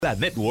La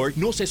Network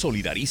no se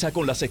solidariza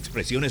con las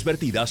expresiones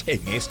vertidas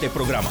en este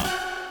programa.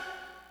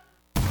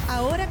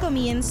 Ahora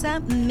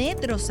comienza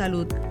Metro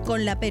Salud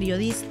con la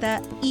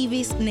periodista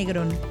Ibis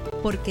Negrón,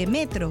 porque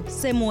Metro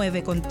se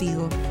mueve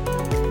contigo.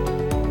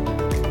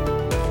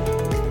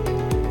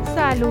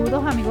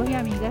 Saludos amigos y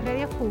amigas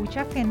Radio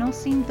Escuchas que nos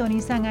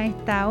sintonizan a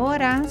esta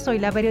hora. Soy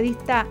la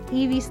periodista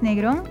Ibis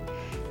Negrón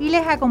y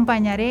les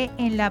acompañaré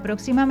en la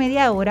próxima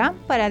media hora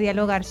para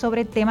dialogar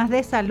sobre temas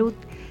de salud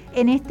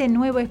en este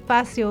nuevo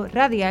espacio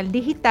radial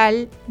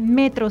digital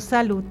Metro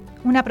Salud,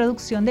 una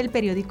producción del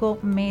periódico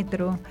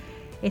Metro.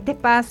 Este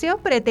espacio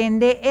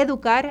pretende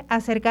educar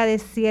acerca de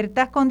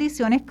ciertas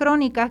condiciones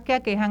crónicas que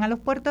aquejan a los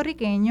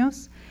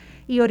puertorriqueños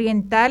y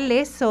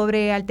orientarles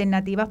sobre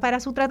alternativas para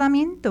su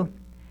tratamiento.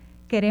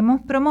 Queremos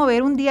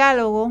promover un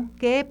diálogo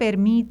que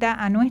permita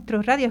a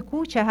nuestros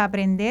radioescuchas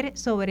aprender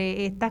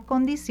sobre estas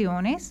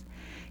condiciones,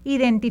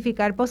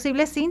 identificar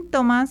posibles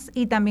síntomas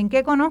y también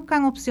que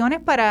conozcan opciones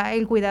para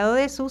el cuidado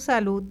de su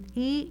salud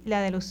y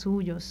la de los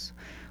suyos.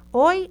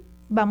 Hoy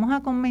vamos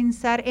a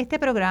comenzar este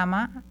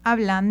programa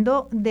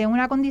hablando de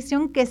una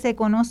condición que se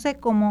conoce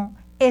como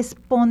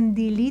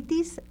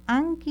espondilitis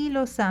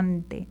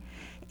anquilosante.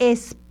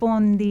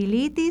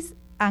 Espondilitis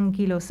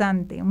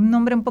anquilosante, un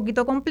nombre un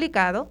poquito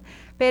complicado,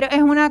 pero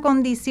es una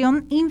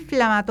condición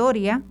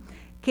inflamatoria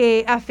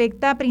que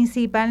afecta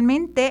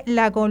principalmente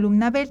la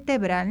columna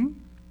vertebral,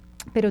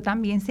 pero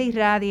también se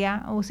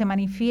irradia o se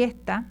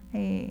manifiesta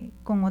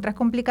con otras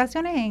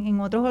complicaciones en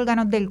otros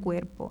órganos del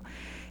cuerpo.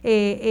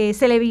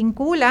 Se le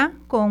vincula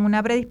con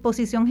una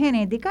predisposición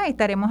genética,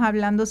 estaremos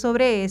hablando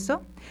sobre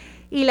eso,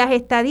 y las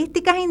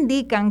estadísticas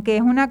indican que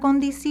es una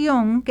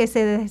condición que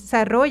se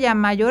desarrolla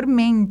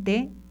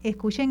mayormente,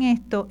 escuchen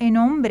esto, en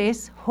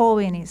hombres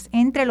jóvenes,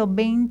 entre los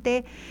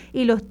 20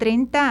 y los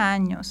 30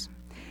 años.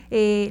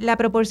 La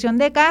proporción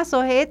de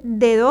casos es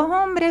de 2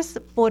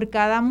 hombres por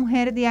cada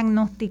mujer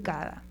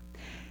diagnosticada.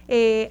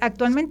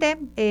 Actualmente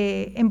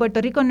en Puerto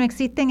Rico no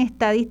existen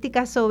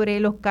estadísticas sobre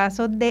los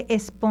casos de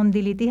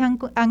espondilitis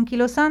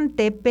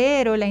anquilosante,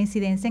 pero la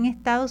incidencia en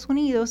Estados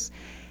Unidos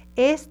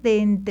es de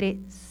entre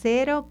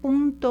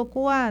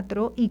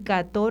 0.4 y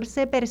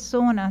 14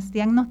 personas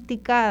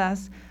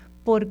diagnosticadas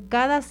por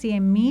cada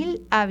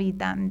 100,000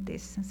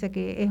 habitantes. O sea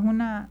que es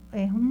una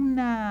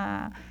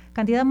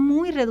cantidad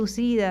muy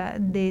reducida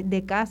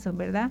de casos,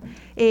 ¿verdad?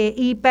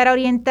 Y para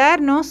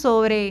orientarnos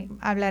sobre,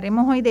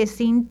 hablaremos hoy de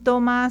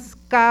síntomas,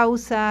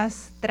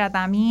 causas,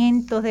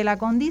 tratamientos de la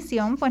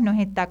condición, pues nos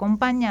está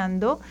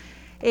acompañando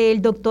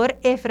el doctor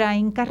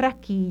Efraín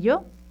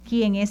Carrasquillo,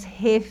 quien es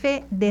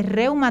jefe de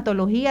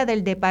reumatología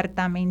del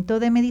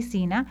Departamento de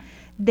Medicina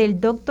del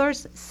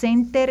Doctors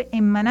Center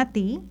en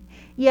Manatí,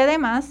 y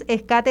además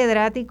es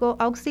catedrático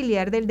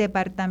auxiliar del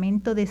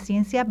Departamento de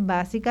Ciencias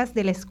Básicas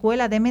de la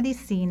Escuela de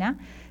Medicina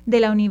de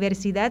la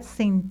Universidad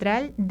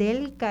Central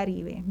del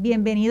Caribe.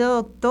 Bienvenido,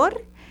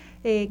 doctor.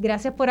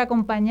 Gracias por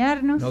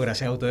acompañarnos. No,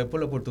 gracias a ustedes por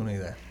la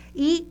oportunidad.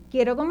 Y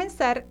quiero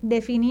comenzar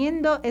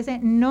definiendo ese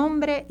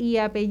nombre y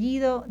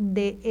apellido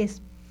de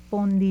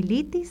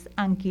espondilitis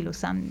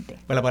anquilosante.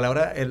 Pues la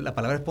palabra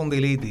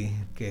espondilitis,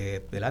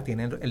 que ¿verdad?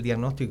 Tiene el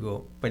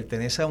diagnóstico,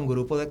 pertenece a un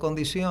grupo de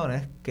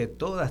condiciones que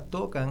todas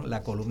tocan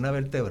la columna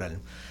vertebral.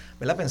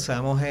 ¿Verdad?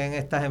 Pensamos en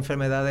estas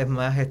enfermedades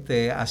más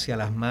hacia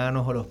las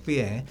manos o los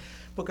pies,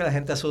 porque la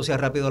gente asocia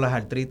rápido las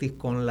artritis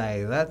con la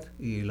edad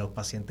y los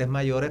pacientes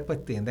mayores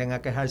pues tienden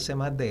a quejarse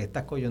más de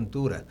estas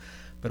coyunturas.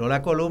 Pero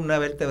la columna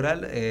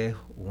vertebral es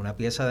una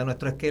pieza de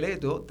nuestro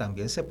esqueleto,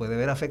 también se puede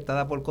ver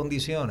afectada por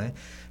condiciones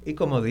y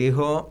como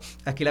dijo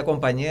aquí la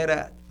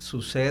compañera,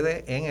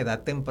 sucede en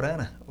edad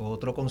temprana.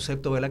 Otro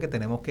concepto, ¿verdad?, que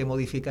tenemos que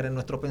modificar en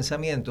nuestro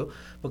pensamiento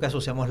porque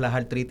asociamos las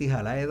artritis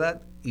a la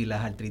edad y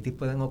las artritis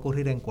pueden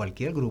ocurrir en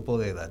cualquier grupo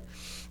de edad.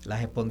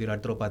 Las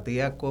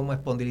espondiloartropatías como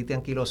espondilitis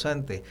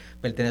anquilosante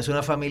pertenece a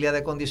una familia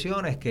de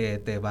condiciones que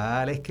te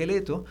va al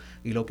esqueleto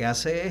y lo que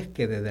hace es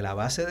que desde la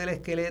base del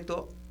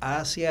esqueleto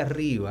hacia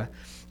arriba,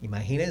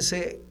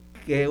 imagínense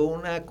que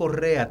una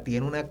correa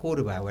tiene una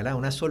curva, ¿verdad?,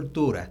 una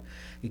soltura,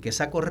 y que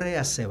esa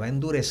correa se va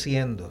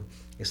endureciendo.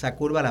 Esa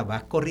curva la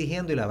vas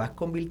corrigiendo y la vas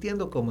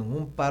convirtiendo como en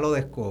un palo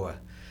de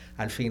escoba.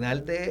 Al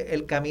final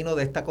del camino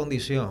de esta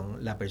condición,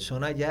 la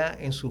persona ya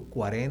en sus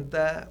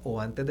 40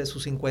 o antes de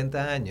sus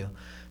 50 años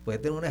puede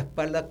tener una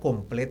espalda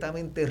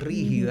completamente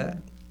rígida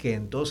que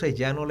entonces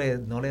ya no le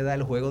da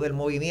el juego del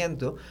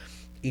movimiento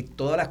y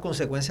todas las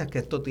consecuencias que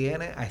esto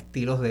tiene a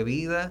estilos de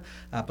vida,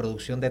 a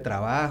producción de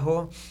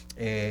trabajo,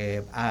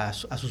 a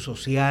su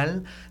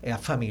social, a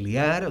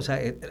familiar. O sea,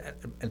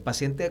 el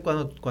paciente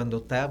cuando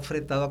está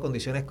enfrentado a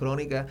condiciones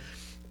crónicas,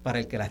 para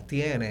el que las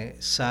tiene,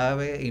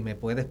 sabe y me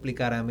puede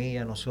explicar a mí y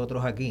a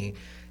nosotros aquí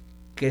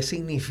qué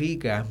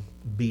significa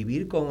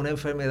vivir con una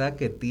enfermedad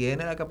que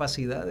tiene la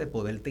capacidad de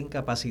poderte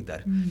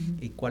incapacitar.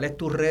 Y cuál es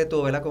tu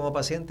reto, ¿verdad?, como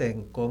paciente,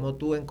 en cómo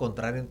tú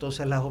encontrar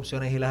entonces las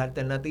opciones y las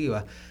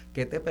alternativas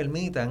que te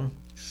permitan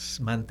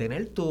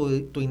mantener tu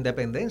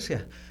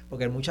independencia.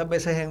 Porque muchas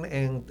veces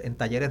en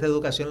talleres de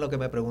educación lo que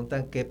me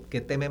preguntan qué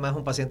teme más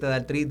un paciente de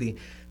artritis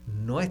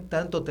no es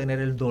tanto tener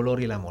el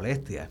dolor y la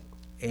molestia,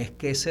 es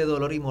que ese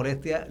dolor y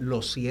molestia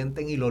lo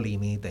sienten y lo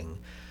limiten.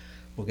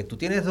 Porque tú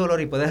tienes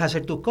dolor y puedes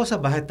hacer tus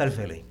cosas, vas a estar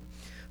feliz.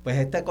 Pues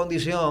esta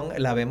condición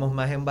la vemos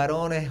más en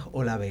varones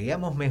o la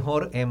veíamos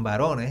mejor en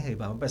varones. Y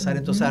vamos a empezar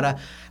entonces ahora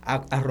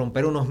a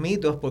romper unos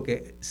mitos,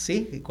 porque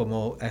sí,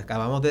 como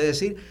acabamos de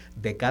decir,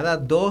 de cada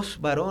 2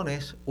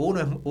 varones,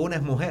 una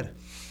es mujer.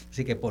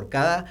 Así que por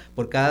cada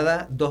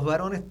 2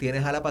 varones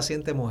tienes a la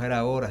paciente mujer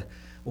ahora.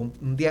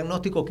 Un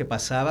diagnóstico que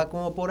pasaba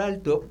como por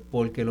alto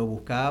porque lo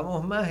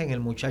buscábamos más en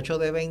el muchacho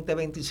de 20,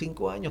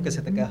 25 años que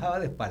se te quejaba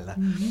de espalda.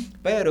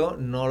 Pero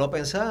no lo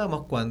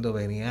pensábamos cuando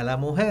venía la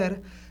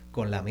mujer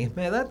con la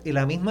misma edad y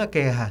la misma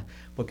queja,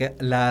 porque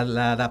la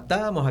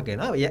adaptábamos a que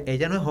no,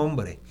 ella no es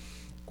hombre.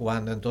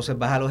 Cuando entonces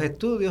vas a los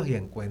estudios y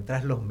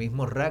encuentras los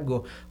mismos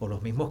rasgos o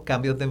los mismos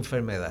cambios de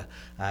enfermedad.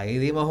 Ahí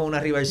dimos una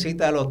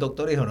rivercita a los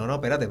doctores y dijo, no,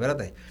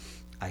 espérate.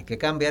 Hay que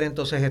cambiar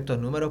entonces estos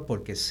números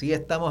porque sí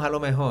estamos a lo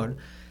mejor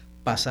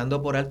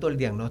pasando por alto el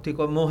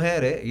diagnóstico en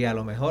mujeres y a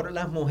lo mejor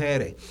las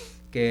mujeres,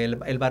 que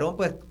el varón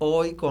pues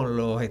hoy con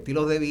los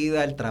estilos de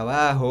vida, el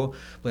trabajo,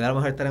 puede a lo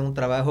mejor estar en un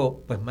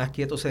trabajo pues más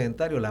quieto,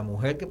 sedentario. La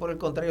mujer que por el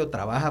contrario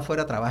trabaja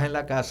afuera, trabaja en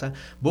la casa,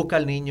 busca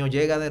al niño,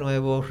 llega de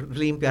nuevo,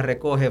 limpia,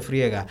 recoge,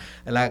 friega,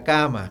 la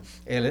cama,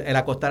 el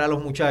acostar a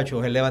los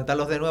muchachos, el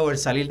levantarlos de nuevo, el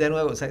salir de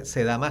nuevo, o sea,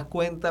 se da más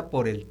cuenta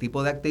por el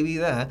tipo de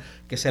actividad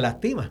que se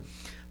lastima.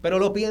 Pero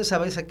lo piensa a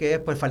veces que es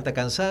pues falta de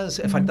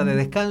cansancio, falta de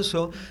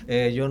descanso,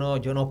 yo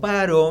no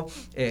paro,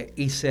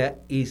 y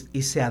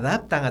se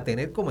adaptan a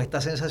tener como esta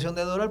sensación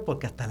de dolor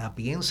porque hasta la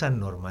piensan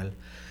normal.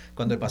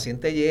 Cuando el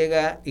paciente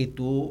llega y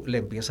tú le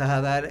empiezas a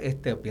dar,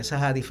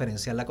 empiezas a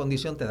diferenciar la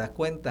condición, te das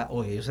cuenta,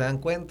 o ellos se dan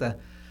cuenta,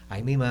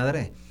 ay mi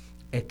madre,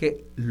 es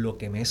que lo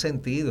que me he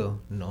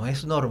sentido no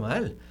es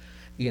normal.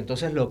 Y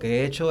entonces lo que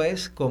he hecho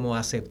es como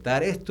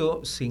aceptar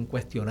esto sin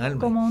cuestionarme.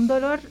 Como un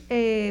dolor,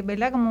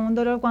 ¿verdad? Como un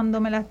dolor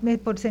cuando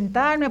por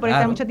sentarme, por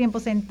estar mucho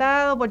tiempo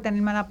sentado, por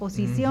tener mala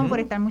posición,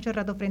 por estar mucho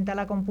rato frente a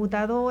la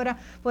computadora,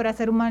 por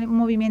hacer un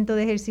movimiento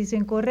de ejercicio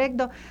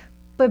incorrecto.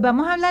 Pues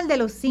vamos a hablar de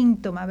los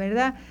síntomas,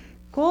 ¿verdad?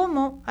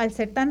 Cómo, al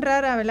ser tan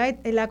rara, ¿verdad?,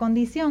 la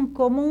condición,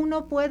 cómo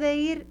uno puede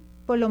ir,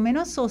 por lo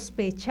menos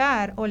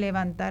sospechar o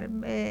levantar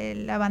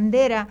la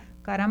bandera.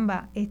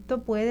 Caramba,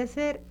 esto puede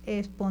ser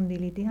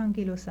espondilitis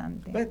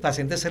anquilosante. El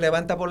paciente se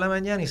levanta por la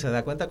mañana y se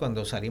da cuenta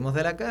cuando salimos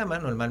de la cama,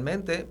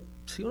 normalmente,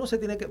 si uno se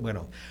tiene que...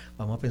 Bueno,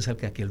 vamos a pensar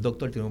que aquí el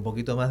doctor tiene un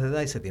poquito más de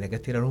edad y se tiene que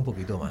estirar un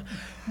poquito más.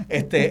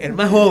 El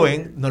más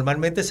joven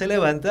normalmente se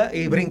levanta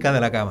y brinca de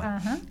la cama.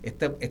 Ajá.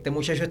 Este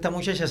muchacho, esta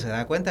muchacha se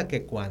da cuenta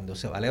que cuando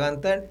se va a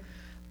levantar,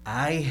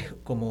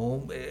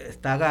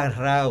 está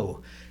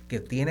agarrado, que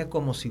tiene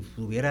como si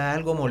tuviera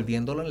algo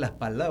mordiéndolo en la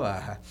espalda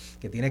baja,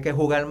 que tiene que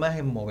jugar más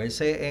en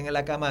moverse en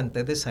la cama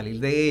antes de salir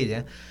de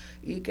ella,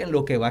 y que en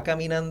lo que va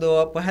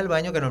caminando pues al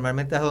baño, que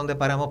normalmente es donde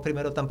paramos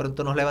primero tan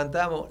pronto nos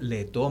levantamos,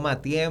 le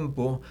toma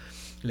tiempo,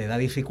 le da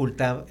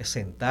dificultad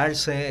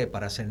sentarse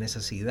para hacer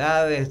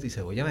necesidades,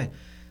 dice, óyeme,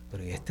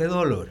 pero ¿y este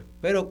dolor?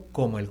 Pero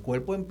como el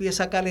cuerpo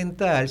empieza a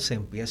calentar, se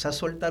empieza a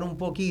soltar un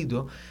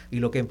poquito,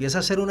 y lo que empieza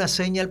a hacer una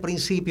seña al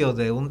principio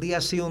de un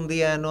día sí, un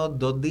día no,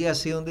 2 días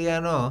sí, un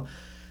día no,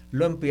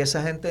 lo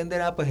empiezas a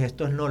entender, pues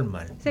esto es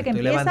normal. O sea, que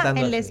empieza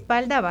en la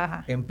espalda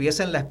baja.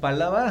 Empieza en la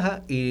espalda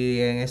baja y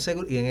en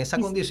esa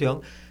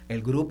condición,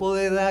 el grupo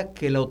de edad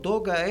que lo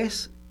toca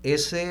es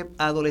ese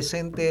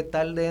adolescente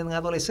tarde en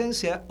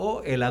adolescencia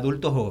o el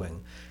adulto joven,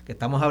 que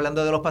estamos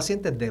hablando de los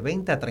pacientes de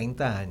 20 a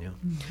 30 años.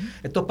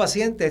 Estos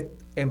pacientes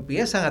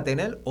empiezan a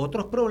tener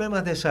otros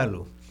problemas de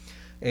salud.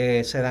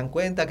 Se dan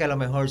cuenta que a lo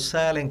mejor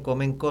salen,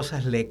 comen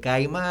cosas, le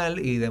cae mal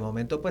y de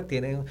momento pues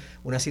tienen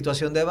una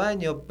situación de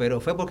baño,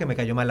 pero fue porque me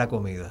cayó mal la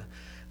comida.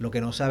 Lo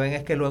que no saben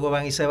es que luego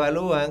van y se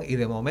evalúan y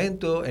de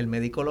momento el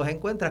médico los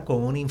encuentra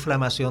con una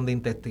inflamación de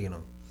intestino.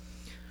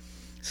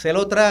 Se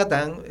lo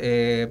tratan,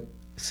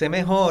 se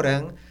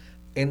mejoran,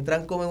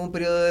 entran como en un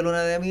periodo de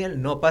luna de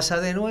miel, no pasa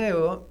de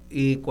nuevo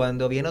y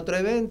cuando viene otro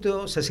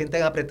evento se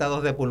sienten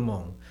apretados de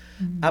pulmón.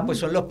 Pues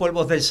son los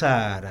polvos del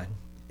Sahara.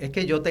 Es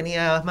que yo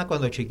tenía asma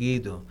cuando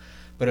chiquito,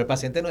 pero el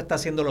paciente no está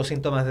haciendo los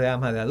síntomas de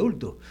asma de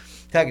adulto.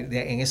 O sea,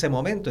 en ese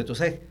momento,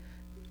 entonces,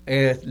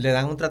 le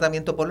dan un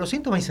tratamiento por los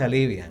síntomas y se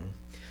alivian.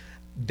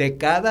 De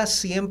cada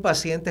 100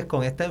 pacientes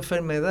con esta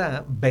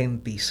enfermedad,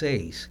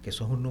 26, que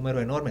eso es un número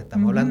enorme,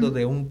 estamos hablando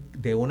de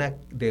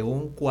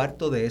un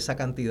cuarto de esa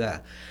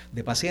cantidad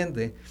de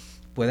pacientes,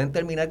 pueden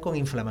terminar con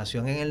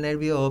inflamación en el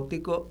nervio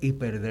óptico y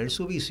perder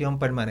su visión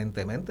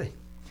permanentemente.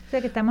 O sea,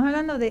 que estamos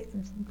hablando de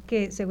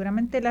que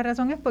seguramente la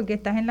razón es porque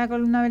estás en la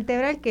columna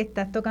vertebral, que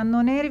estás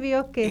tocando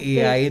nervios. Y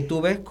ahí tú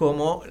ves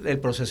cómo el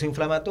proceso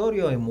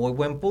inflamatorio en muy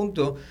buen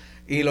punto.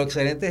 Y lo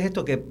excelente es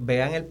esto, que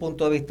vean el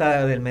punto de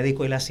vista del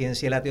médico y la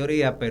ciencia y la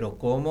teoría, pero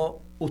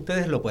cómo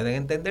ustedes lo pueden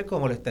entender,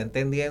 como lo está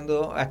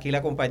entendiendo aquí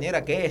la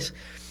compañera, que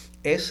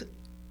es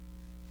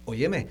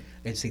óyeme,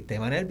 el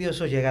sistema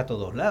nervioso llega a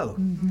todos lados.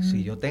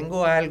 Si yo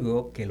tengo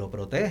algo que lo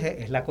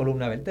protege, es la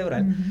columna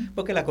vertebral,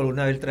 porque la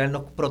columna vertebral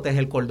nos protege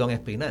el cordón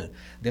espinal.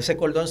 De ese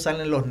cordón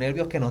salen los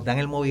nervios que nos dan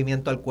el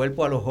movimiento al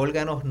cuerpo, a los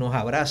órganos, nos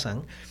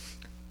abrazan.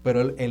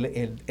 Pero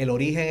el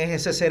origen es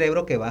ese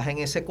cerebro que baja en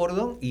ese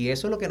cordón y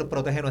eso es lo que nos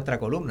protege nuestra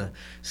columna.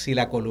 Si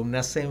la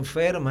columna se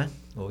enferma,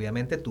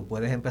 obviamente tú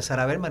puedes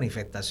empezar a ver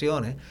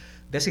manifestaciones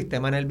del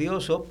sistema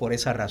nervioso por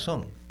esa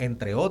razón,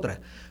 entre otras,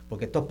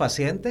 porque estos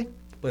pacientes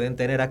pueden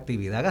tener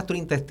actividad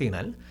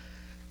gastrointestinal,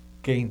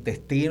 que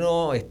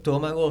intestino,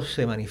 estómago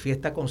se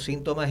manifiesta con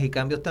síntomas y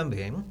cambios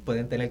también,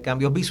 pueden tener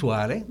cambios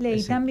visuales.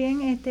 Leí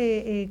también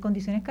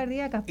condiciones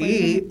cardíacas.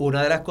 Y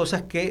una de las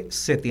cosas que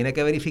se tiene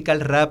que verificar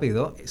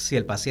rápido, si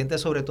el paciente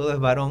sobre todo es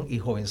varón y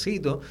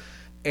jovencito,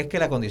 es que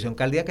la condición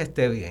cardíaca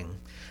esté bien.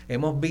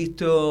 Hemos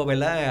visto,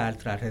 ¿verdad?,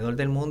 alrededor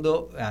del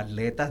mundo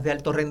atletas de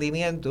alto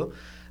rendimiento,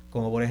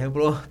 como por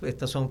ejemplo,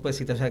 estas son pues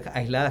situaciones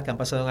aisladas que han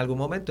pasado en algún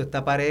momento.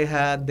 Esta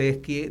pareja de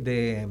esquí,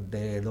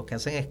 de los que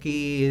hacen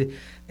esquí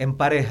en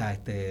pareja,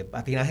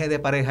 patinaje de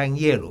pareja en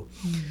hielo.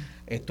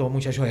 Estos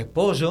muchachos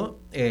esposos,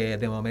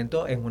 de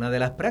momento, en una de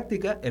las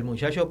prácticas, el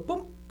muchacho,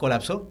 ¡pum!,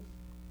 colapsó.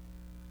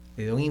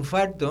 Le dio un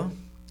infarto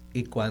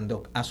y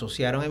cuando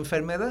asociaron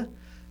enfermedad,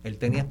 él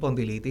tenía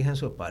espondilitis en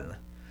su espalda.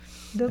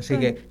 Doctor. Así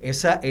que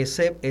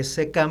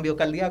ese cambio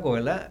cardíaco,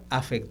 ¿verdad?,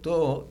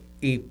 afectó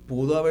y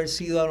pudo haber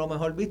sido a lo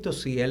mejor visto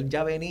si él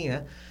ya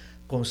venía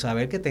con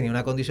saber que tenía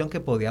una condición que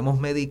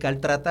podíamos medicar,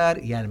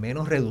 tratar y al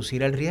menos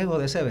reducir el riesgo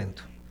de ese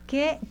evento.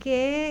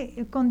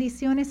 ¿Qué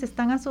condiciones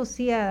están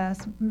asociadas,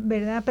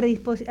 verdad?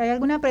 ¿Hay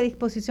alguna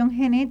predisposición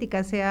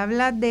genética? Se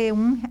habla de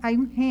hay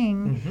un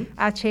gen,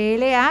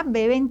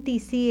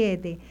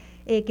 HLA-B27,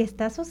 que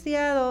está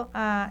asociado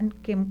a,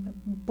 que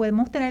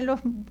podemos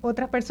tenerlo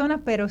otras personas,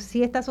 pero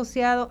sí está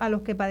asociado a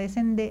los que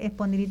padecen de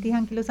espondilitis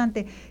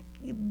anquilosante.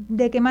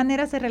 ¿De qué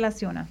manera se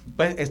relaciona?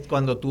 Pues es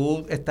cuando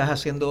tú estás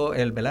haciendo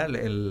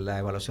la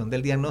evaluación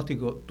del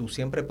diagnóstico, tú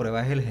siempre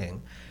pruebas el gen,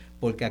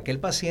 porque aquel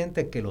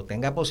paciente que lo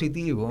tenga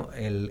positivo,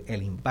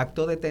 el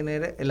impacto de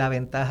tener la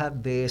ventaja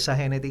de esa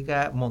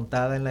genética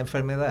montada en la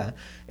enfermedad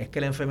es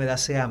que la enfermedad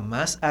sea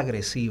más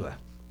agresiva.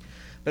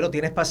 Pero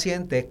tienes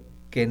pacientes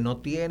que no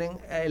tienen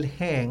el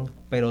gen,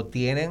 pero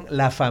tienen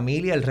la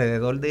familia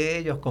alrededor de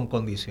ellos con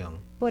condición.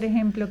 Por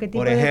ejemplo, ¿qué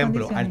tipo de condiciones?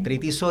 Por ejemplo,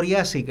 artritis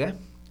psoriásica,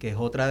 que es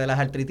otra de las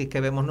artritis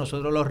que vemos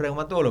nosotros los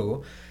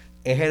reumatólogos,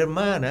 es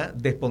hermana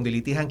de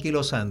espondilitis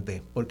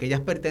anquilosante, porque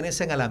ellas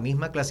pertenecen a la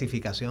misma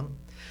clasificación.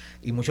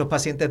 Y muchos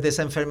pacientes de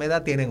esa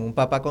enfermedad tienen un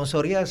papá con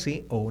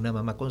psoriasis, o una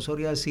mamá con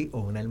psoriasis, o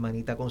una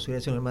hermanita con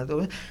psoriasis, un hermano con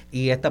psoriasis,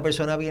 y esta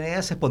persona viene y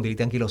hace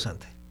espondilitis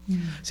anquilosante.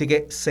 Así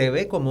que se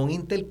ve como un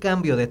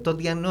intercambio de estos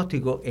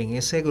diagnósticos en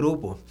ese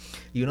grupo.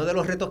 Y uno de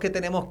los retos que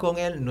tenemos con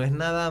él no es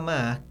nada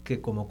más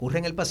que, como ocurre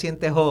en el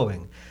paciente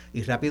joven,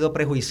 y rápido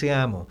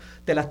prejuiciamos,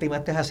 te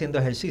lastimaste haciendo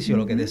ejercicio,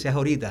 lo que decías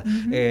ahorita,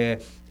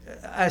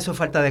 eso es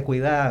falta de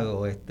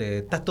cuidado,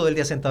 estás todo el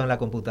día sentado en la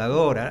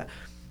computadora.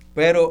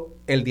 Pero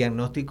el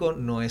diagnóstico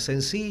no es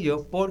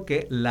sencillo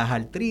porque las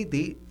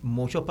artritis,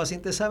 muchos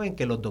pacientes saben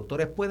que los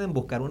doctores pueden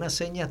buscar unas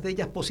señas de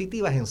ellas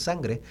positivas en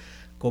sangre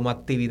como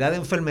actividad de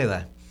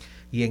enfermedad.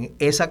 Y en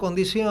esas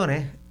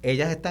condiciones,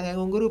 ellas están en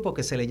un grupo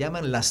que se le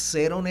llaman las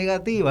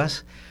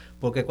seronegativas,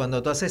 porque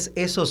cuando tú haces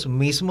esos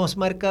mismos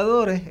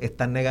marcadores,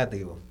 están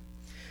negativos.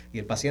 Y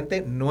el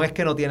paciente no es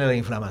que no tiene la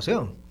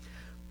inflamación,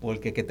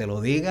 porque que te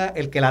lo diga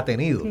el que la ha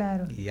tenido.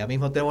 Claro. Y ya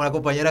mismo tenemos una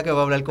compañera que va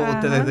a hablar con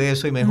ustedes de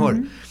eso y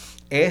mejor.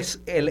 Es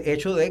el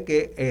hecho de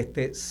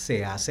que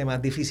se hace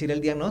más difícil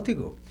el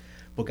diagnóstico,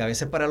 porque a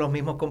veces para los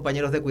mismos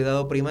compañeros de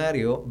cuidado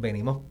primario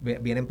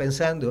vienen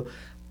pensando,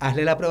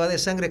 hazle la prueba de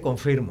sangre,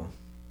 confirmo.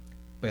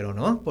 Pero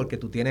no, porque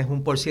tú tienes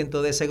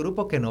 1% de ese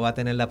grupo que no va a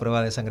tener la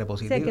prueba de sangre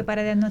positiva. O sea, que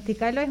para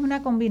diagnosticarlo es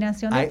una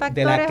combinación de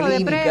factores clínica, o de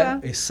pruebas.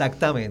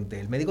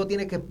 Exactamente. El médico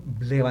tiene que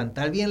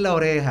levantar bien la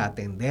oreja,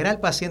 atender al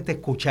paciente,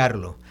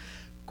 escucharlo.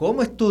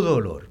 ¿Cómo es tu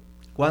dolor?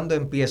 ¿Cuándo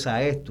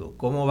empieza esto?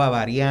 ¿Cómo va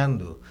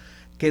variando?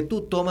 ¿Qué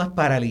tú tomas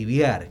para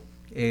aliviar?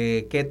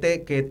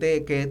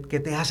 ¿Qué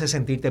te hace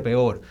sentirte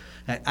peor?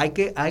 Hay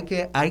que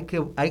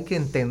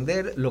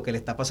entender lo que le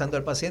está pasando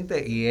al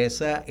paciente y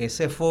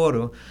ese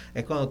foro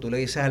es cuando tú le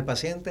dices al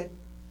paciente,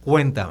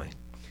 cuéntame.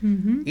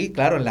 Y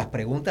claro, en las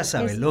preguntas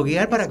saberlo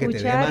guiar para que te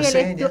dé más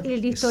señas.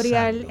 El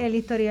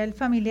historial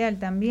familiar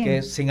también.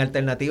 Que sin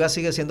alternativa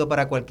sigue siendo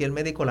para cualquier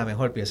médico la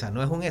mejor pieza.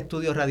 No es un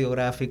estudio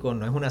radiográfico,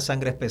 no es una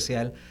sangre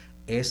especial,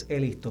 es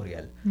el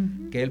historial.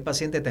 Que el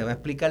paciente te va a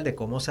explicar de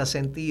cómo se ha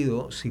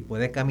sentido, si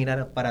puede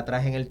caminar para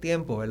atrás en el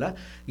tiempo, ¿verdad?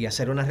 Y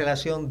hacer una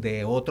relación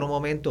de otro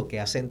momento que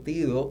ha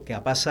sentido, que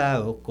ha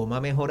pasado, cómo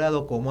ha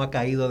mejorado, cómo ha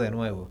caído de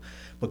nuevo.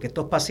 Porque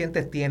estos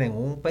pacientes tienen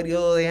un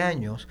periodo de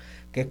años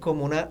que es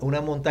como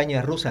una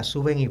montaña rusa,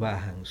 suben y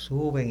bajan.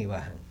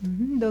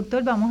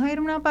 Doctor, vamos a ir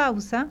a una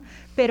pausa,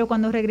 pero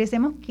cuando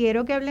regresemos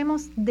quiero que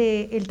hablemos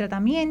del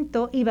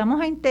tratamiento y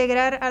vamos a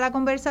integrar a la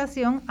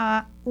conversación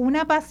a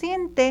una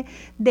paciente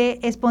de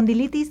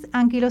espondilitis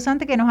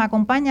anquilosante que nos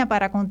acompaña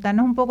para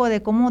contarnos un poco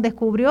de cómo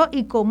descubrió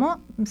y cómo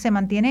se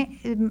mantiene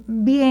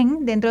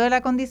bien dentro de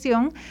la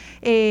condición,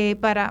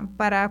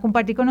 para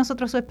compartir con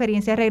nosotros su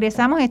experiencia.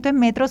 Regresamos, esto es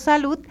Metro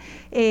Salud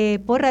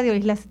por Radio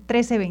Islas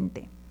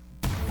 1320.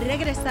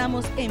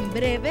 Regresamos en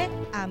breve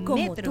a Como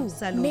Metro tú,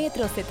 Salud.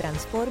 Metro se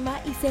transforma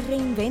y se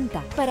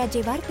reinventa para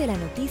llevarte la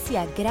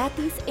noticia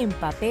gratis en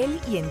papel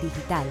y en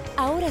digital.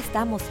 Ahora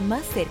estamos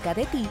más cerca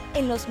de ti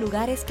en los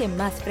lugares que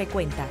más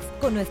frecuentas,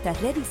 con nuestra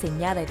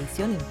rediseñada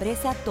edición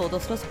impresa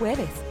todos los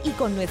jueves y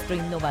con nuestro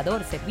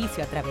innovador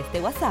servicio a través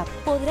de WhatsApp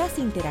podrás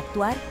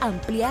interactuar,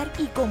 ampliar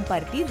y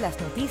compartir las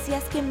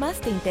noticias que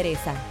más te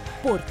interesan.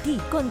 Por ti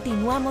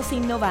continuamos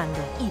innovando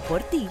y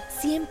por ti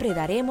siempre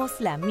daremos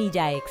la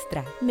milla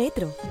extra.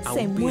 Metro se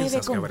 ¿Aún mueve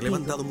piensas que haber contigo.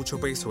 levantado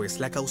mucho peso es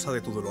la causa de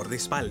tu dolor de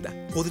espalda?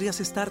 Podrías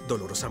estar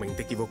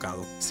dolorosamente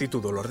equivocado. Si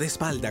tu dolor de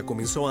espalda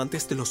comenzó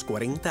antes de los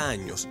 40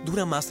 años,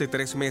 dura más de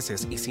 3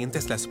 meses y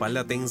sientes la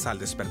espalda tensa al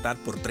despertar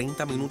por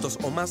 30 minutos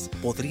o más,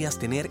 podrías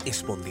tener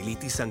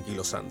espondilitis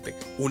anquilosante,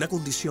 una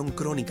condición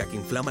crónica que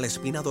inflama la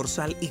espina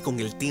dorsal y con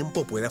el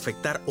tiempo puede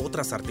afectar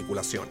otras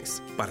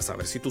articulaciones. Para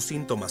saber si tus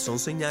síntomas son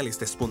señales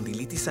de espondilitis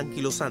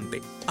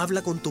anquilosante,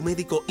 habla con tu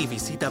médico y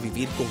visita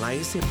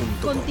vivirconAS.com.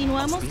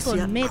 Continuamos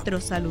con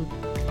Metro Salud.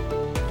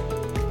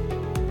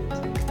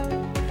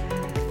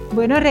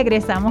 Bueno,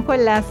 regresamos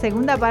con la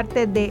segunda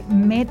parte de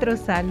Metro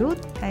Salud.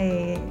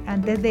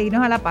 Antes de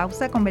irnos a la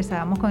pausa,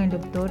 conversábamos con el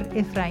doctor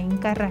Efraín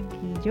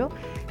Carrasquillo,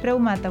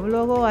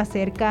 reumatólogo,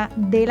 acerca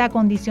de la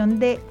condición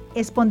de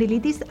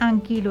espondilitis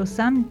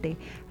anquilosante.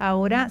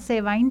 Ahora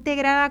se va a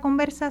integrar a la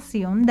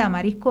conversación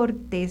Damaris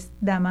Cortés.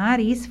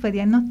 Damaris fue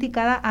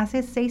diagnosticada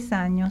hace 6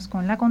 años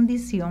con la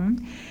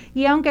condición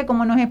y aunque,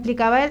 como nos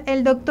explicaba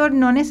el doctor,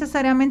 no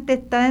necesariamente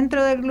está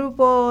dentro del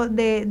grupo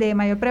de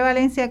mayor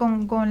prevalencia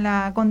con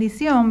la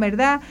condición,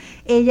 ¿verdad?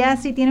 Ella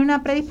sí tiene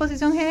una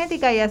predisposición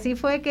genética y así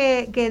fue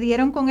que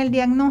dieron con el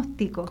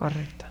diagnóstico.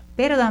 Correcto.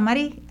 Pero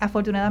Damaris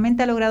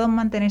afortunadamente ha logrado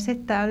mantenerse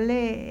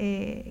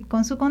estable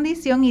con su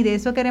condición y de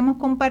eso queremos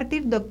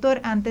compartir, doctor,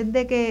 antes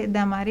de que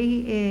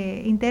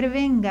Damaris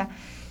intervenga,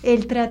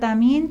 el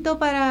tratamiento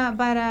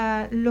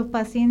para los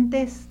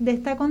pacientes de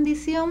esta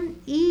condición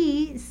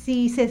y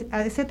si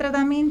ese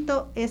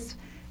tratamiento es,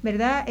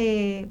 ¿verdad?,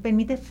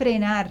 permite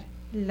frenar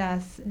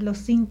los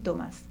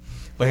síntomas.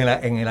 Pues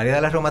en el área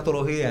de la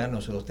reumatología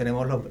nosotros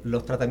tenemos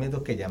los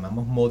tratamientos que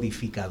llamamos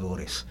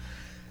modificadores.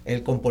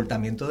 El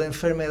comportamiento de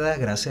enfermedad,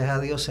 gracias a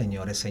Dios,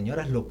 señores,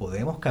 señoras, lo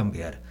podemos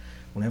cambiar.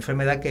 Una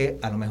enfermedad que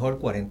a lo mejor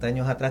 40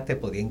 años atrás te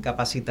podía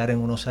incapacitar en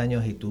unos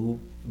años y tú,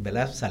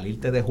 ¿verdad?,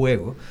 salirte de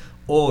juego.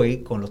 Hoy,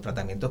 con los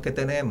tratamientos que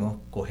tenemos,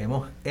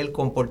 cogemos el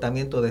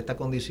comportamiento de esta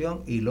condición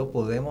y lo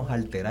podemos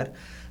alterar.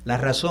 La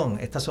razón,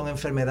 estas son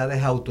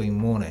enfermedades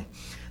autoinmunes.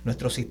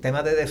 Nuestro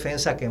sistema de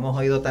defensa, que hemos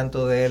oído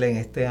tanto de él en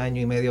este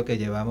año y medio que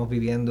llevamos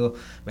viviendo,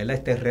 ¿verdad?,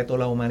 este reto a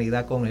la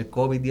humanidad con el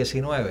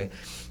COVID-19,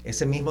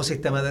 ese mismo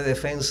sistema de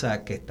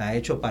defensa que está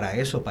hecho para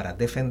eso, para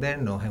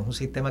defendernos, es un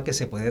sistema que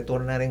se puede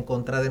tornar en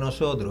contra de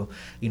nosotros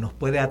y nos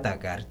puede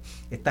atacar.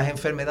 Estas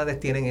enfermedades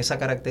tienen esa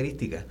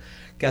característica.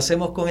 ¿Qué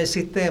hacemos con el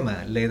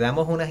sistema? Le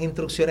damos unas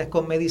instrucciones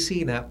con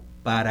medicina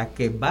para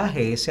que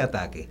baje ese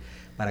ataque,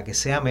 para que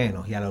sea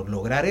menos. Y al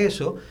lograr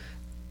eso,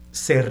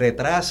 se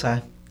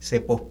retrasa,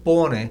 se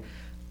pospone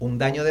un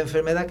daño de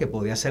enfermedad que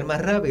podía ser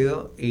más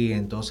rápido y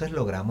entonces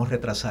logramos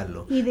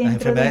retrasarlo. Las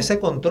enfermedades se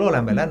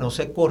controlan, ¿verdad? No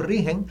se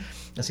corrigen,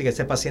 así que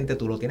ese paciente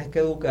tú lo tienes que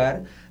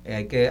educar,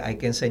 hay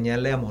que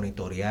enseñarle a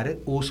monitorear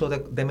uso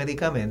de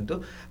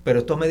medicamentos, pero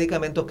estos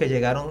medicamentos que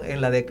llegaron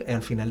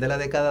al final de la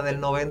década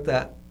del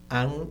 90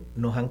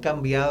 nos han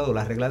cambiado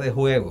las reglas de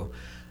juego.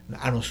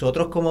 A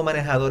nosotros como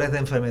manejadores de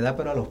enfermedad,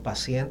 pero a los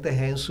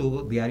pacientes en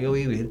su diario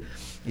vivir.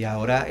 Y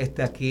ahora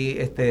aquí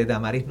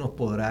Damaris nos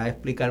podrá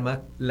explicar más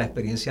la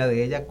experiencia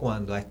de ella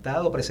cuando ha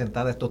estado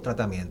presentada estos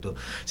tratamientos.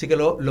 Así que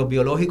los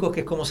biológicos,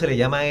 que es como se le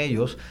llama a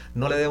ellos,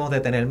 no le debemos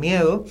de tener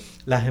miedo.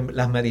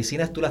 Las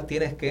medicinas tú las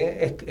tienes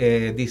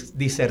que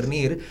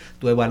discernir.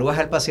 Tú evalúas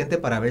al paciente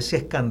para ver si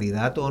es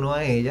candidato o no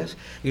a ellas.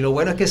 Y lo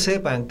bueno es que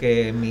sepan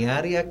que en mi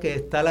área, que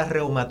está la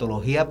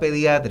reumatología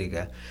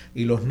pediátrica,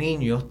 y los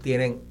niños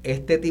tienen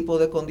este tipo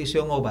de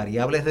condición o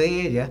variables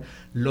de ella,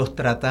 los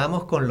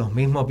tratamos con los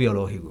mismos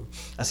biológicos.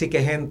 Así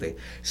que, gente,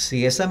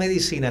 si esa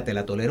medicina te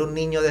la tolera un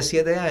niño de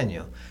 7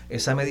 años,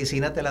 esa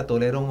medicina te la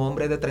tolera un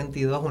hombre de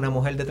 32, una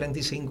mujer de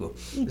 35.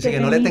 Así que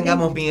no le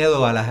tengamos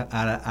miedo a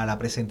la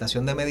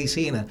presentación de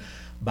medicina.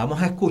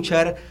 Vamos a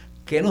escuchar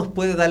qué nos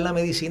puede dar la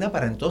medicina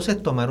para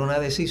entonces tomar una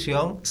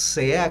decisión,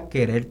 sea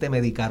quererte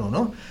medicar o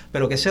no,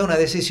 pero que sea una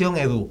decisión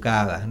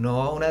educada,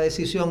 no una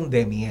decisión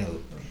de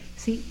miedo.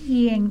 Sí,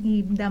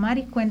 y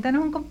Damaris,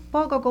 cuéntanos un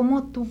poco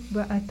cómo tú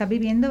estás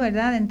viviendo,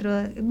 ¿verdad?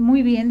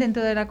 Muy bien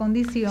dentro de la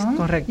condición.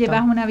 Correcto.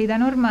 Llevas una vida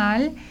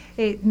normal.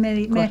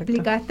 Me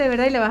explicaste,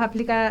 ¿verdad? Y le vas a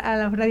explicar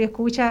a los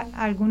radioescuchas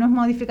algunas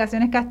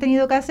modificaciones que has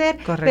tenido que hacer.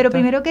 Correcto. Pero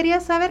primero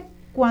quería saber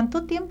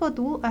cuánto tiempo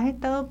tú has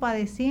estado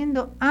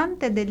padeciendo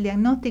antes del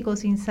diagnóstico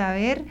sin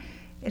saber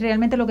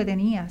realmente lo que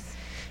tenías.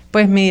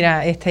 Pues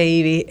mira,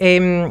 Ivy,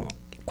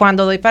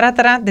 cuando doy para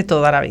atrás, de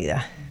toda la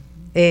vida.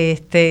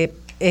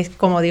 Es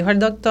como dijo el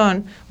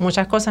doctor,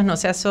 muchas cosas no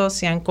se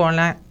asocian con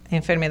la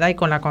enfermedad y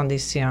con la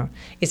condición.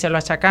 Y se lo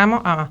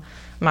achacamos a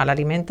mala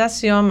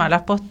alimentación,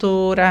 malas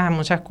posturas, a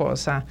muchas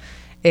cosas.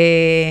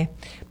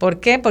 ¿Por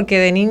qué? Porque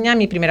de niña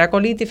mi primera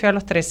colitis fue a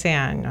los 13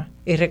 años.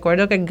 Y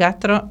recuerdo que el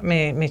gastro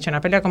me echó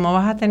una pelea, ¿cómo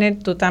vas a tener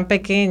tú tan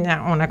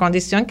pequeña una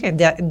condición que es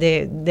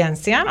de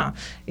anciano?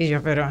 Y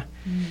yo, pero...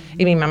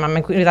 Y mi mamá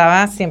me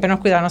cuidaba, siempre nos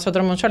cuidaba a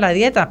nosotros mucho la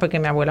dieta, porque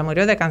mi abuela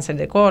murió de cáncer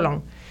de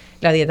colon.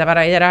 La dieta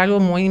para ella era algo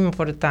muy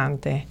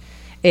importante.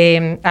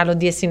 A los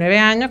 19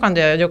 años,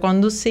 cuando yo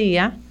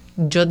conducía,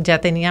 yo ya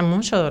tenía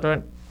mucho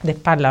dolor de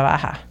espalda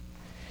baja.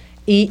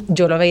 Y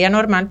yo lo veía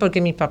normal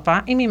porque mi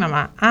papá y mi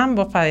mamá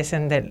ambos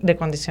padecen de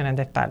condiciones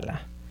de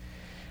espalda.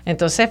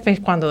 Entonces, pues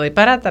cuando doy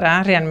para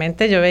atrás,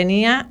 realmente yo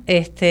venía,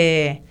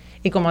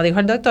 y como dijo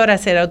el doctor,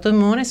 hacer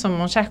autoinmune son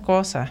muchas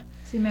cosas.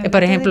 Sí,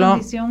 por ejemplo,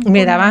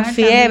 me daban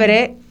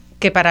fiebre también,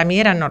 que para mí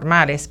eran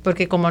normales,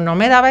 porque como no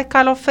me daba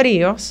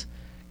escalofríos,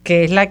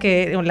 que es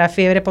la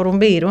fiebre por un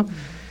virus,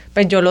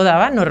 pues yo lo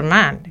daba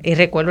normal. Y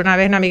recuerdo una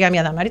vez una amiga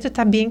mía, Damari, tú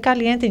estás bien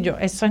caliente, y yo,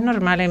 eso es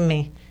normal en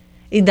mí.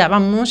 Y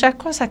daban muchas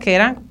cosas que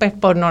eran pues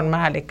por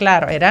normales,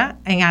 claro, era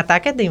en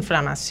ataques de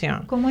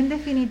inflamación. ¿Cómo en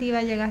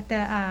definitiva llegaste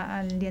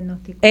al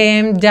diagnóstico?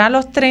 Ya a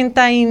los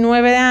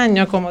 39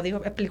 años, como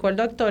explicó el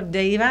doctor,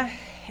 ya iba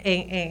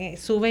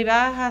sube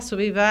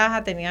y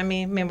baja, tenía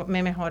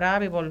me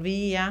mejoraba y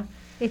volvía.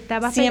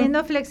 Estaba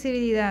perdiendo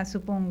flexibilidad,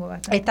 supongo.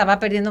 Bastante. Estaba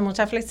perdiendo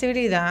mucha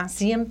flexibilidad,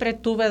 siempre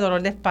tuve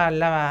dolor de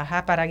espalda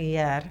baja para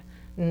guiar,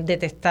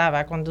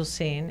 detestaba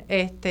conducir,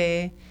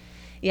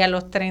 y a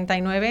los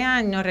 39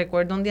 años,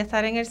 recuerdo un día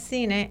estar en el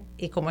cine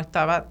y como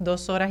estaba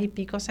 2 horas y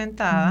pico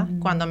sentada,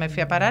 cuando me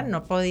fui a parar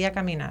no podía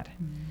caminar.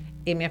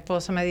 Y mi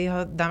esposo me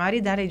dijo, Damari,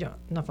 dale, y yo,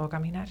 no puedo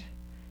caminar.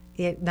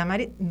 Y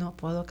Damari, no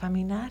puedo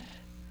caminar.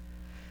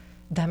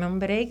 Dame un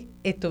break.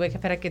 Y tuve que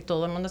esperar que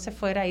todo el mundo se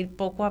fuera, ir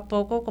poco a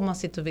poco, como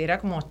si tuviera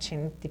como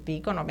 80 y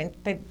pico,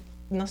 90,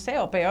 no sé,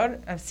 o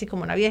peor, así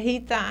como una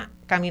viejita,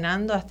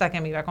 caminando hasta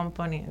que me iba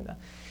componiendo.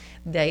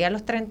 De ahí de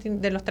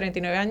los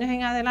 39 años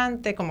en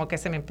adelante, como que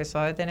se me empezó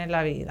a detener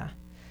la vida.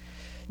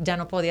 Ya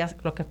no podía,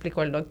 lo que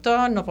explicó el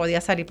doctor, no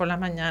podía salir por las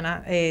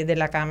mañanas de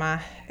la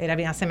cama,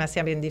 se me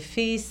hacía bien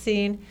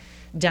difícil,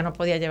 ya no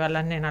podía llevar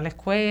las nenas a la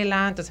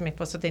escuela, entonces mi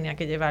esposo tenía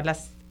que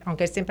llevarlas,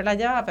 aunque él siempre las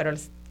llevaba, pero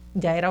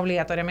ya era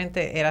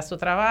obligatoriamente, era su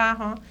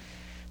trabajo,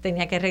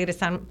 tenía que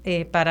regresar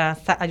para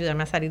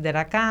ayudarme a salir de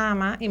la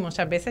cama, y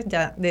muchas veces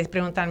ya de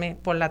preguntarme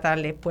por la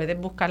tarde, ¿puedes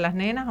buscar las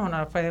nenas o no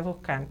las puedes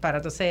buscar? Para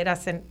entonces era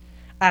hacer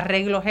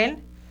arreglos él,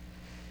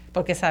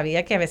 porque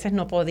sabía que a veces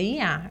no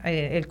podía,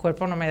 el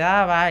cuerpo no me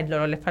daba, el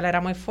dolor de la espalda era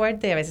muy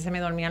fuerte y a veces se me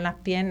dormían las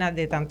piernas,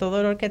 de tanto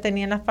dolor que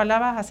tenía en la espalda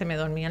baja, se me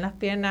dormían las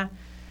piernas,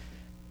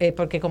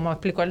 porque como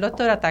explicó el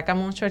doctor, ataca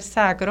mucho el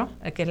sacro,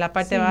 que es la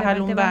parte baja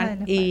lumbar,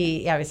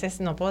 y a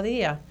veces no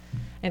podía.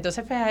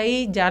 Entonces, pues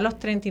ahí ya a los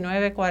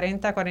 39,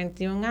 40,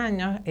 41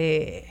 años,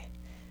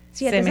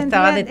 se me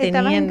estaba deteniendo.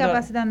 Estabas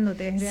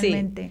incapacitándote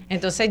realmente. Sí.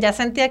 Entonces ya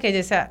sentía que yo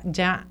decía,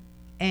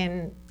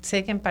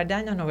 sé que en un par de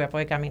años no voy a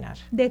poder caminar.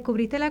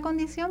 ¿Descubriste la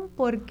condición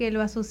porque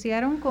lo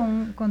asociaron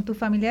con tus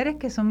familiares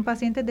que son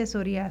pacientes de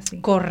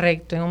psoriasis?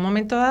 Correcto. En un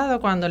momento dado,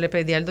 cuando le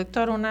pedí al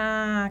doctor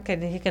que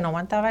dije que no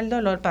aguantaba el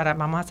dolor,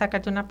 vamos a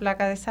sacarte una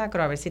placa de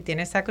sacro, a ver si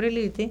tienes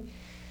sacroilitis.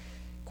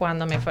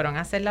 Cuando me fueron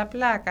a hacer la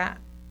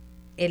placa,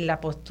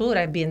 la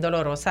postura es bien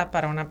dolorosa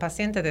para una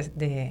paciente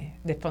de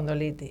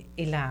espondilitis.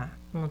 Y la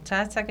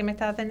muchacha que me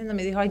estaba atendiendo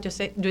me dijo, ay,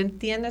 yo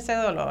entiendo ese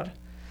dolor,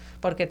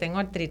 porque tengo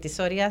artritis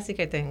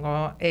psoriásica y que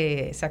tengo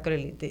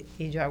sacroilitis.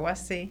 Y yo hago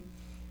así.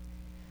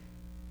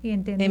 Y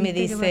me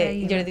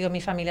dice, yo le digo,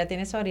 mi familia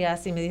tiene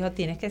psoriasis, y me dijo,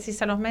 tienes que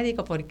decirse a los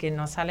médicos porque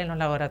no salen los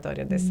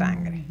laboratorios de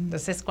sangre.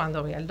 Entonces,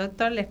 cuando voy al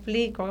doctor, le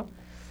explico,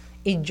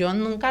 y yo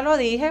nunca lo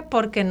dije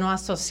porque no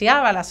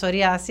asociaba la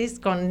psoriasis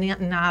con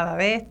nada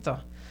de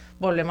esto.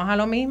 Volvemos a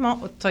lo mismo,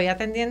 estoy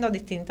atendiendo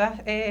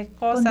distintas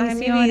cosas en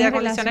mi vida,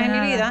 condiciones en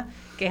mi vida,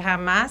 que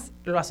jamás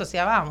lo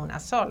asociaba a una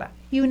sola.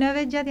 Y una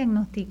vez ya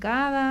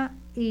diagnosticada,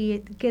 ¿y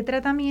qué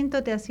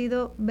tratamiento te ha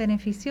sido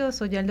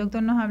beneficioso? Ya el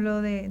doctor nos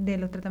habló de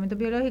los tratamientos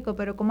biológicos,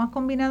 pero ¿cómo has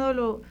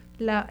combinado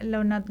la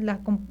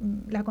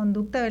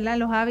conducta, ¿verdad?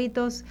 Los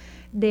hábitos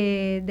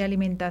de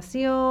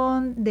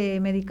alimentación, de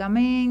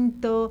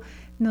medicamento?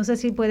 No sé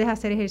si puedes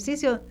hacer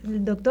ejercicio.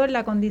 Doctor,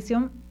 la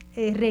condición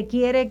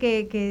requiere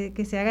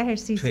que se haga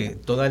ejercicio. Sí,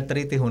 toda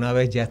artritis una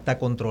vez ya está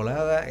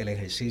controlada, el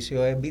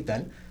ejercicio es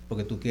vital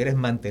porque tú quieres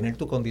mantener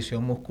tu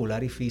condición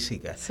muscular y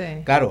física. Sí.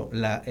 Claro,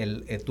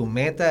 tu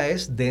meta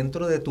es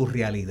dentro de tu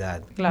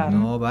realidad. Claro.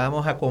 No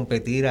vamos a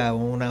competir a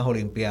unas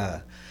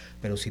olimpiadas.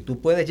 Pero si tú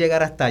puedes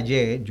llegar hasta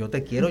allí, yo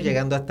te quiero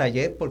llegando hasta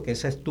allí porque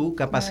esa es tu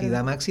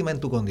capacidad máxima en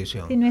tu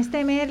condición. Si no es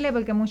temerle,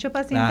 porque muchos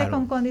pacientes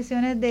con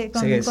condiciones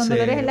con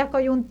dolores en las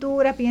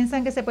coyunturas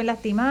piensan que se puede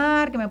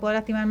lastimar, que me puedo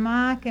lastimar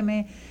más, que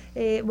me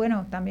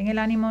bueno, también el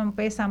ánimo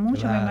pesa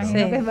mucho, Claro. me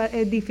imagino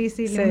que es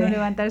difícil uno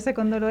levantarse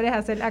con dolores,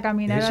 a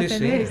caminar, Sí,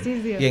 hacer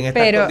ejercicio. Y en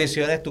estas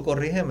condiciones, tú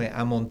corrígeme,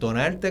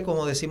 amontonarte,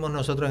 como decimos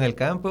nosotros en el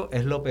campo,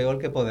 es lo peor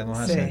que podemos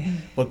hacer,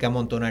 porque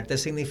amontonarte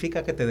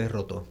significa que te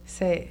derrotó.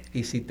 Sí.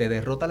 Y si te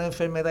derrota la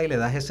enfermedad y le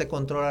das ese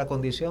control a la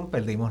condición,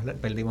 perdimos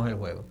el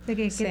juego. De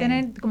que hay que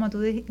tener, como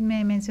tú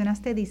me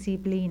mencionaste,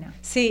 disciplina.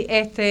 Sí,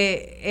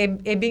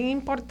 es bien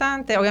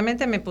importante.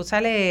 Obviamente me puse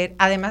a leer,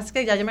 además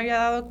que ya yo me había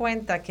dado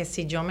cuenta que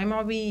si yo me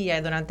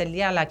movía durante el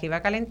día, la que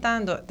iba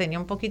calentando, tenía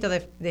un poquito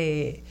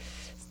de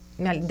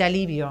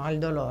alivio al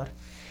dolor.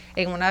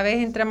 Una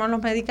vez entramos en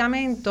los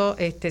medicamentos,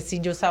 si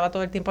yo usaba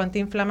todo el tiempo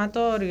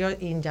antiinflamatorio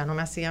y ya no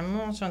me hacían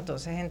mucho,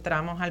 entonces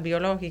entramos al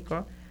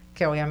biológico,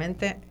 que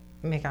obviamente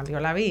me cambió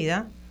la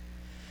vida,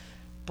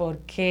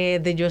 porque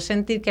de yo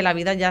sentir que la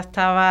vida ya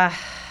estaba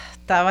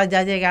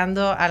ya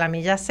llegando a la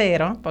milla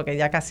cero, porque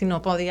ya casi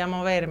no podía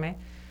moverme,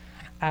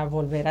 a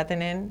volver a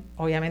tener,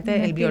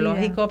 obviamente el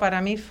biológico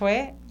para mí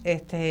fue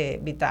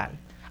vital.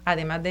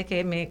 Además de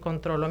que me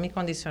controló mis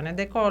condiciones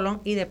de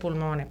colon y de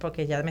pulmones,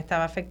 porque ya me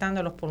estaba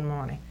afectando los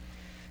pulmones.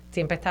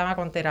 Siempre estaba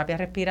con terapia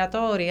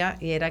respiratoria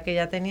y era que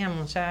ya tenía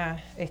mucha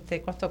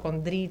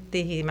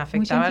costocondritis y me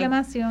afectaba.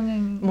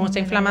 Mucha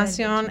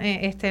inflamación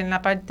en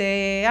la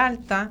parte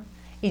alta,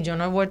 y yo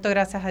no he vuelto,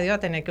 gracias a Dios, a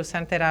tener que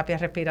usar terapia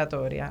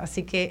respiratoria.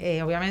 Así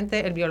que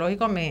obviamente el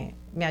biológico me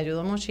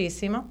ayudó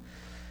muchísimo.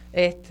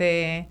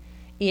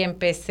 Y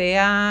empecé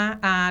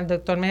el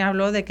doctor me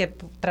habló de que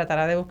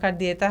tratara de buscar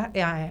dietas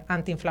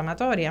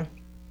antiinflamatorias.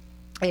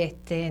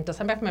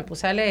 Entonces me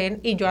puse a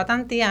leer y yo a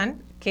tantear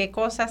qué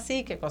cosas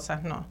sí, qué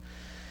cosas no.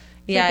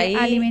 Y ahí,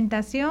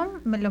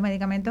 alimentación, los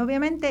medicamentos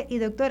obviamente, y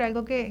doctor,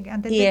 algo que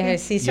antes y de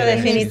ejercicio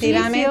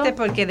definitivamente,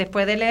 porque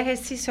después del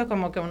ejercicio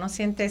como que uno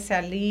siente ese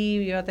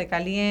alivio, te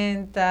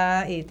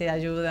calienta y te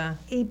ayuda.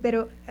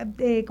 Pero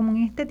como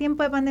en este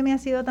tiempo de pandemia ha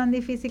sido tan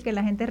difícil que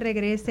la gente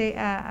regrese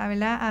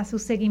a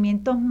sus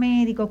seguimientos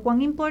médicos,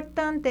 ¿cuán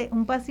importante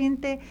un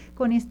paciente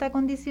con esta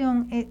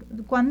condición,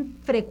 cuán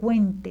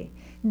frecuente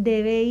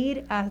debe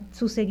ir a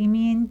sus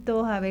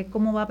seguimientos, a ver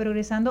cómo va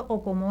progresando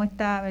o cómo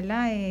está,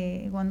 ¿verdad?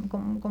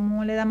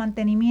 Cómo le da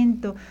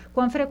mantenimiento?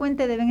 ¿Cuán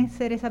frecuente deben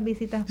ser esas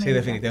visitas médicas? Sí,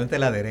 definitivamente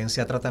la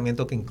adherencia a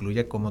tratamiento, que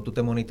incluye cómo tú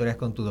te monitoreas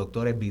con tu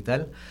doctor, es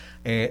vital.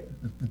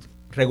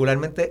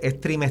 Regularmente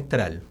es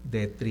trimestral.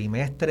 De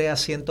trimestre a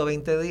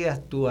 120 días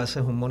tú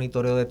haces un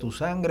monitoreo de tu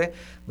sangre,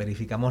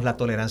 verificamos la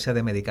tolerancia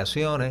de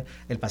medicaciones.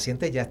 El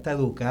paciente ya está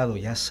educado,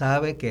 ya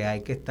sabe que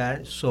hay que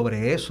estar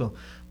sobre eso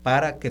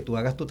para que tú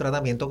hagas tu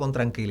tratamiento con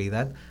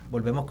tranquilidad.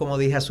 Volvemos, como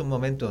dije hace un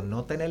momento,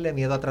 no tenerle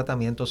miedo a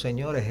tratamiento,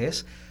 señores,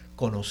 es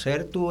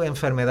conocer tu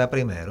enfermedad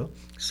primero,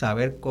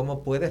 saber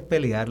cómo puedes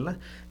pelearla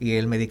y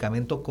el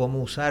medicamento cómo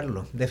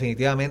usarlo.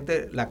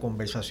 Definitivamente la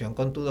conversación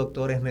con tu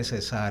doctor es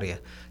necesaria.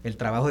 El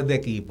trabajo es de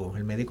equipo.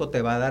 El médico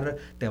te va a dar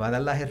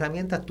las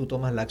herramientas, tú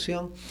tomas la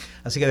acción.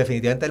 Así que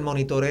definitivamente el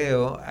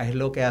monitoreo es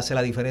lo que hace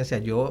la diferencia.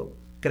 Yo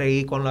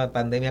creí con la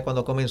pandemia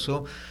cuando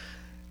comenzó,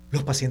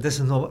 los pacientes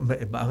no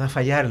van a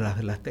fallar,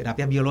 las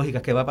terapias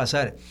biológicas, ¿qué va a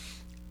pasar?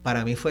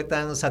 Para mí fue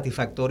tan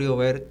satisfactorio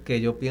ver que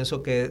yo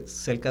pienso que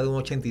cerca de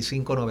un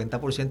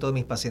 85-90% de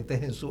mis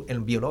pacientes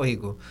en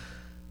biológico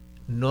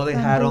no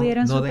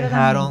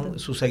dejaron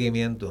su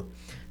seguimiento,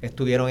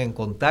 estuvieron en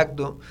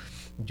contacto.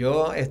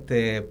 Yo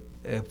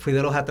fui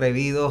de los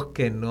atrevidos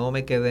que no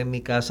me quedé en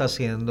mi casa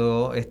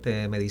haciendo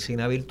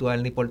medicina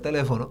virtual ni por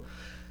teléfono.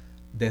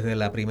 Desde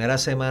la primera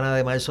semana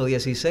de marzo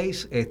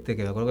 16, que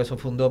me acuerdo que eso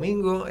fue un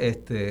domingo,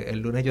 el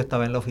lunes yo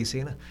estaba en la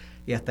oficina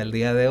y hasta el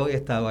día de hoy he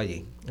estado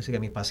allí. Así que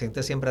mis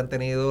pacientes siempre han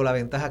tenido la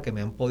ventaja que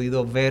me han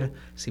podido ver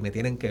si me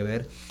tienen que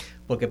ver,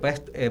 porque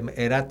pues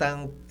era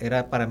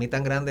para mí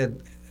tan grande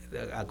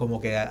como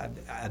que a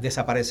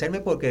desaparecerme,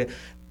 porque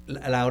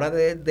a la hora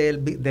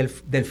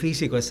del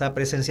físico, esa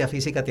presencia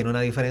física tiene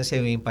una diferencia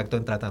y un impacto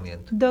en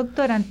tratamiento.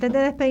 Doctor, antes de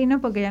despedirnos,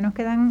 porque ya nos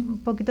quedan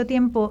poquito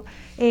tiempo,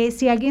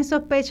 si alguien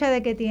sospecha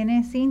de que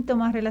tiene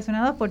síntomas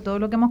relacionados por todo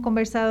lo que hemos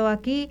conversado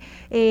aquí,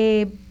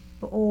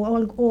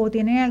 o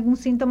tiene algún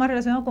síntoma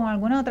relacionado con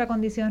alguna otra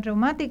condición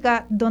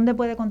reumática, ¿dónde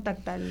puede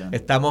contactarlo?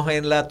 Estamos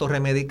en la torre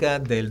médica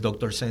del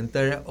Dr.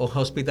 Center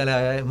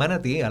Hospital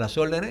Manatí, a las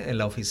órdenes, en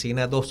la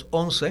oficina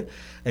 211.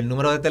 El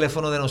número de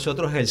teléfono de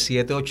nosotros es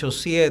el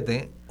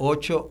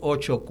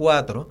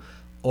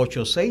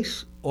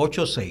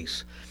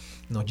 787-884-8686.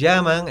 Nos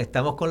llaman,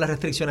 estamos con las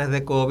restricciones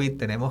de COVID,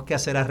 tenemos que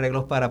hacer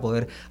arreglos para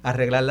poder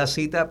arreglar la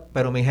cita,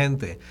 pero mi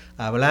gente,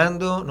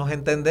 hablando, nos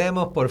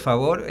entendemos, por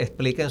favor,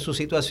 expliquen su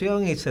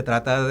situación y se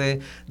trata de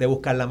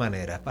buscar la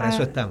manera. Para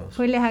eso estamos.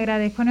 Pues les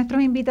agradezco a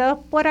nuestros invitados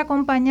por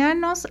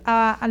acompañarnos,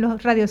 a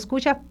los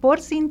radioescuchas por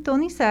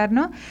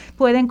sintonizarnos.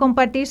 Pueden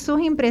compartir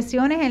sus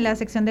impresiones en la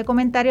sección de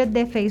comentarios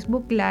de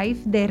Facebook Live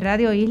de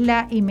Radio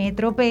Isla y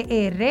Metro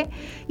PR.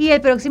 Y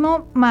el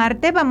próximo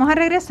martes vamos a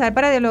regresar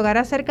para dialogar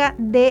acerca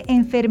de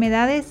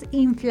enfermedades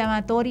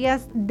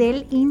inflamatorias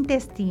del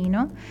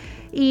intestino.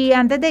 Y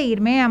antes de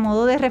irme, a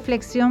modo de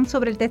reflexión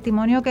sobre el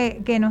testimonio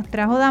que nos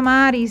trajo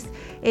Damaris,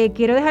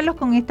 quiero dejarlos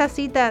con esta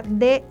cita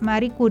de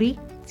Marie Curie,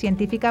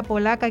 científica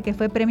polaca que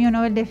fue Premio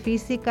Nobel de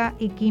Física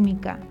y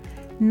Química.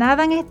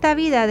 Nada en esta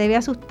vida debe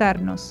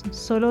asustarnos,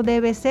 solo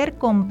debe ser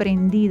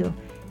comprendido.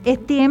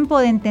 Es tiempo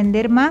de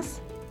entender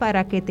más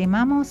para que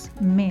temamos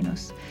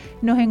menos.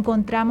 Nos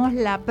encontramos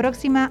la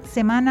próxima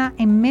semana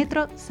en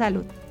Metro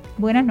Salud.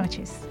 Buenas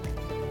noches.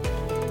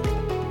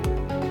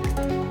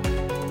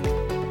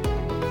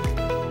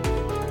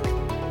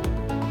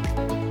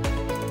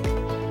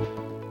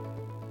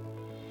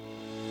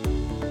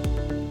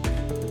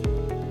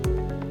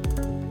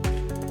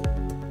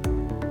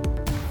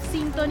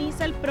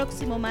 Sintoniza el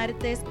próximo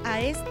martes a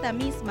esta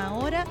misma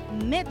hora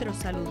Metro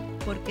Salud,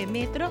 porque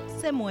Metro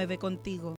se mueve contigo.